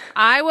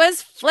I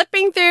was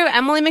flipping through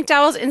Emily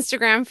McDowell's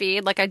Instagram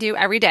feed like I do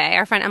every day.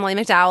 Our friend Emily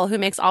McDowell, who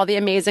makes all the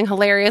amazing,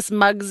 hilarious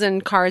mugs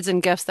and cards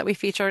and gifts that we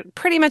feature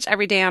pretty much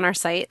every day on our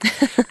site.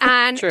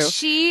 And True.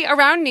 she,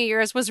 around New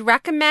Year's, was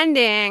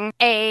recommending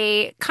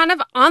a kind of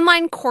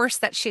online course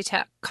that she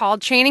took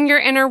called Training Your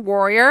Inner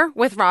Warrior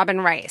with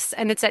Robin Rice.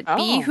 And it's at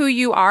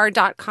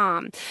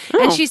BeWhoYouAre.com.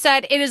 And she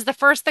said it is the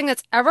first thing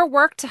that's ever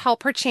worked to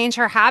help her change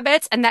her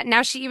habits, and that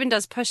now she even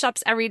does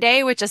push-ups every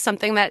day, which is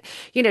something that,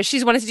 you know,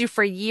 she's wanted to do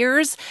for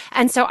years.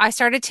 And so I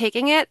started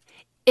taking it.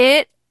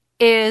 It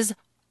is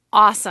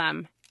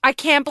awesome. I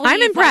can't believe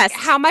I'm impressed.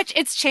 how much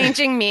it's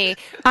changing me.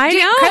 I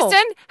know.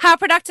 Kristen, how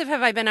productive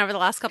have I been over the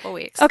last couple of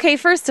weeks? Okay,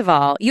 first of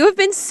all, you have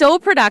been so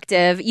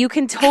productive. You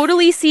can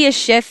totally see a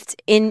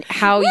shift in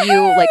how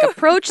you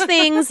approach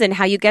things and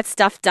how you get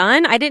stuff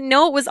done. I didn't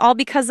know it was all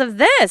because of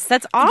this.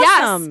 That's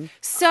awesome. Yes.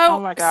 So, Oh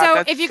my God,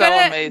 that's if you so go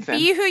to amazing.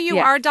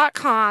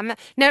 BeWhoYouAre.com,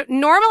 now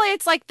normally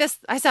it's like this.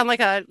 I sound like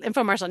a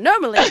infomercial.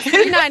 Normally it's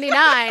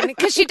 $3.99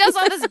 because she does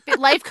all this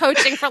life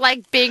coaching for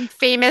like big,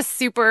 famous,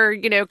 super,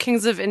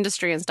 kings of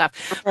industry and stuff.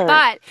 Right.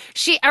 But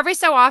she every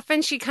so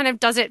often she kind of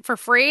does it for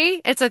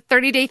free. It's a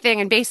 30-day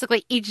thing, and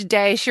basically each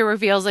day she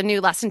reveals a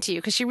new lesson to you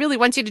because she really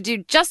wants you to do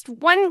just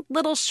one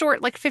little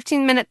short, like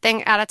 15-minute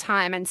thing at a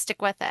time and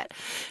stick with it.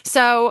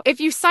 So if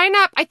you sign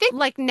up, I think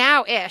like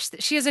now-ish,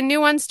 she has a new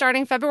one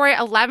starting February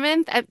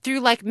 11th through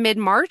like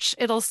mid-March.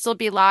 It'll still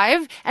be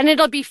live and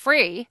it'll be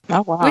free,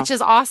 Oh, wow. which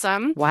is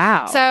awesome.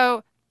 Wow.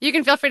 So you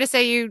can feel free to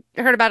say you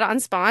heard about it on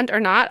Spawned or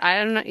not.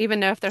 I don't even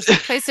know if there's a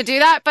place to do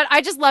that, but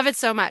I just love it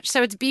so much.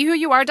 So it's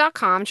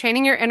BeWhoYouAre.com,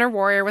 Training Your Inner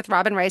Warrior with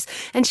Robin Rice.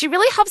 And she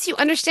really helps you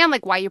understand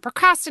like why you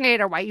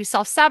procrastinate or why you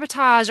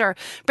self-sabotage or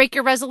break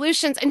your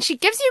resolutions. And she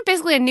gives you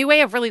basically a new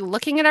way of really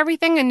looking at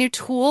everything and new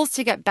tools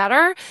to get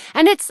better.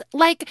 And it's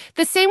like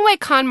the same way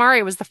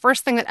KonMari was the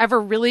first thing that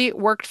ever really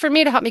worked for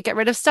me to help me get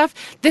rid of stuff.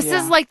 This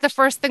is like the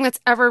first thing that's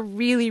ever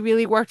really,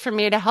 really worked for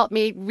me to help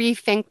me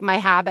rethink my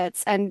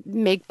habits and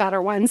make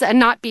better ones and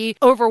not be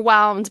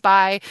overwhelmed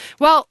by,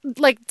 well,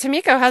 like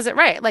Tomiko has it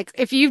right. Like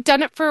if you've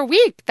done it for a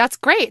week, that's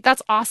great.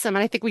 That's awesome.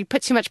 And I think we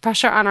put too much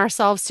pressure on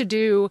ourselves to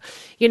do,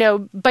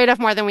 bite off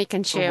more than we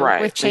can chew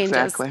with changes.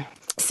 Exactly.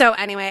 So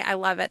anyway, I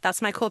love it.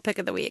 That's my cool pick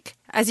of the week.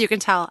 As you can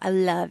tell, I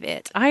love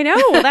it. I know.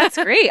 That's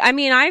great. I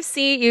mean, I've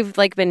seen you've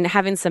been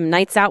having some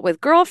nights out with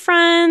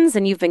girlfriends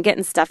and you've been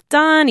getting stuff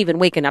done, even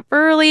waking up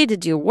early to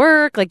do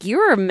work. Like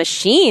you're a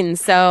machine.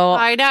 So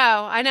I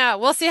know.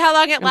 We'll see how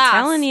long it lasts.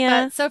 I'm telling you.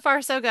 But so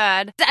far, so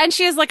good. And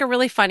she has like a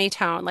really funny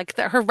tone. Like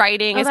her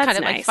writing is that's kind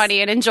of nice. like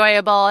funny and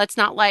enjoyable. It's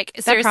not like,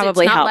 seriously,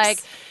 probably it's not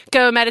helps. like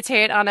go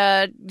meditate on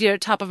a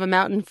top of a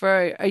mountain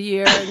for a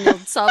year and you'll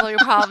solve all your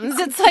problems.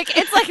 It's like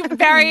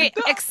very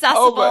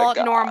accessible,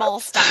 God. normal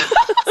stuff.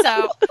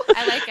 So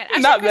I like it.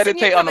 I'm Not sure, Kristen,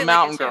 meditate you on a probably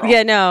mountain, like it too. girl.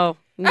 yeah, no,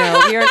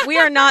 we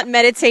are not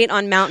meditate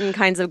on mountain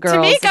kinds of girls.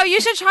 Tomiko, you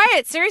should try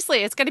it. Seriously,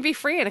 it's going to be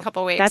free in a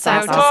couple weeks. That's so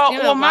awesome.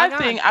 just, Well, my log on.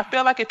 thing, I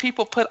feel like if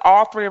people put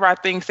all three of our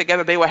things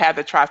together, they will have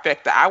the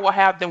trifecta. I will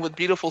have them with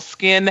beautiful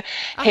skin,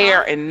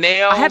 hair, and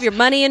nails. I have your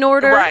money in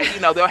order. Right.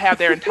 They'll have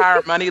their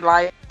entire money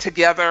life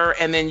together,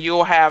 and then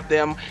you'll have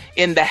them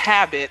in the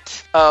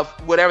habit of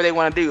whatever they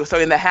want to do. So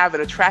in the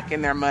habit of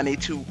tracking their money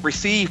to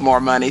receive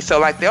more money.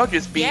 So they'll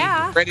just be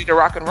ready to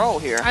rock and roll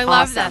here. I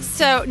love this.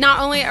 So not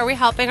only are we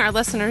helping our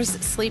listeners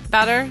sleep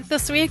better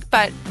this week,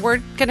 but we're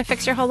going to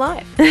fix your whole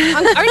life.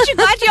 Aren't you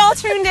glad you all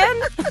tuned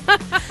in?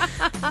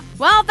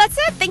 Well, that's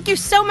it. Thank you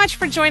so much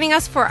for joining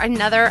us for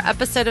another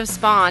episode of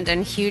Spawned.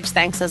 And huge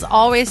thanks, as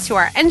always, to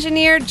our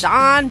engineer,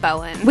 John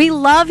Bowen. We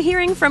love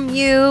hearing from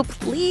you.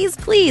 Please,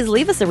 please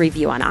leave us a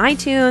review on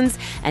iTunes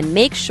and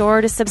make sure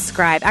to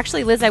subscribe.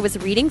 Actually, Liz, I was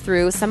reading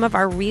through some of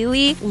our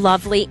really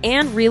lovely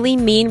and really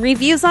mean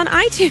reviews on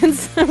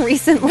iTunes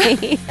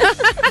recently.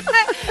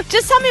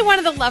 Just tell me one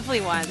of the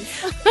lovely ones.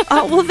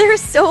 Well,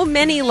 there's so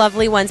many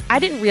lovely ones. I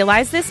didn't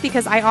realize this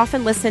because I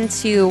often listen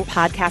to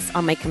podcasts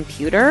on my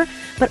computer.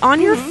 But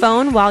on your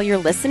phone while you're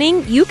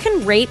listening, you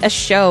can rate a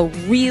show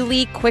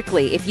really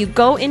quickly. If you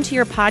go into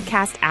your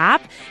podcast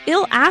app,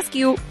 it'll ask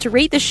you to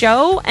rate the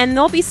show and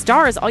there'll be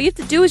stars. All you have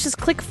to do is just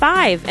click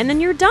 5 and then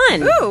you're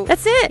done. Ooh.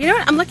 That's it. You know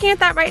what? I'm looking at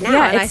that right now.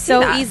 Yeah, and it's I see so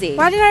that. easy.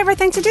 Why didn't I ever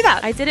think to do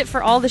that? I did it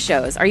for all the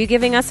shows. Are you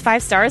giving us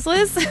 5 stars,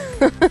 Liz?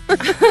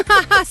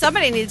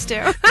 Somebody needs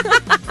to.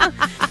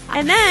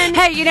 And then,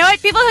 Hey, you know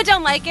what? People who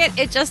don't like it,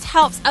 it just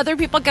helps other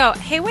people go,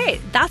 hey, wait,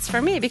 that's for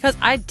me because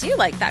I do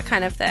like that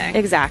kind of thing.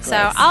 Exactly.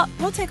 So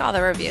we'll take all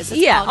the reviews.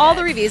 It's all good.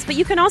 the reviews, but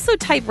you can also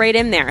type right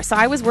in there. So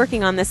I was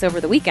working on this over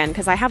the weekend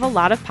because I have a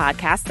lot of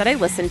podcasts that I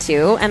listen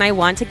to and I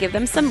want to give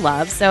them some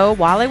love. So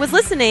while I was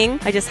listening,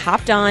 I just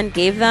hopped on,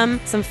 gave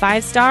them some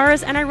 5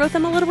 stars, and I wrote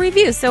them a little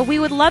review. So we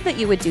would love that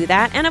you would do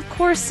that. And of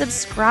course,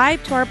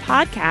 subscribe to our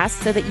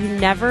podcast so that you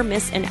never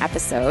miss an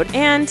episode.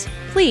 And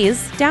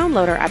please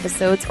download our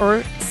episodes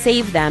or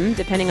save them,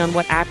 depending on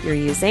what app you're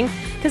using,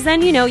 because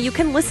then, you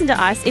can listen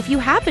to us if you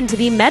happen to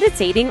be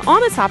meditating on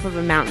the top of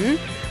a mountain,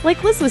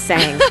 like Liz was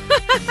saying.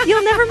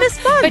 You'll never miss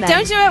fun. But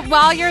don't do it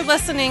while you're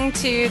listening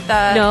to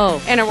the No.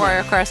 Inner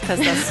Warrior course because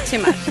there's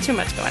too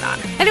much going on.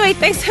 Anyway,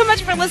 thanks so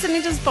much for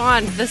listening to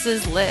Spawn. This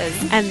is Liz.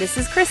 And this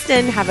is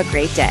Kristen. Have a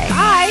great day.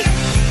 Bye.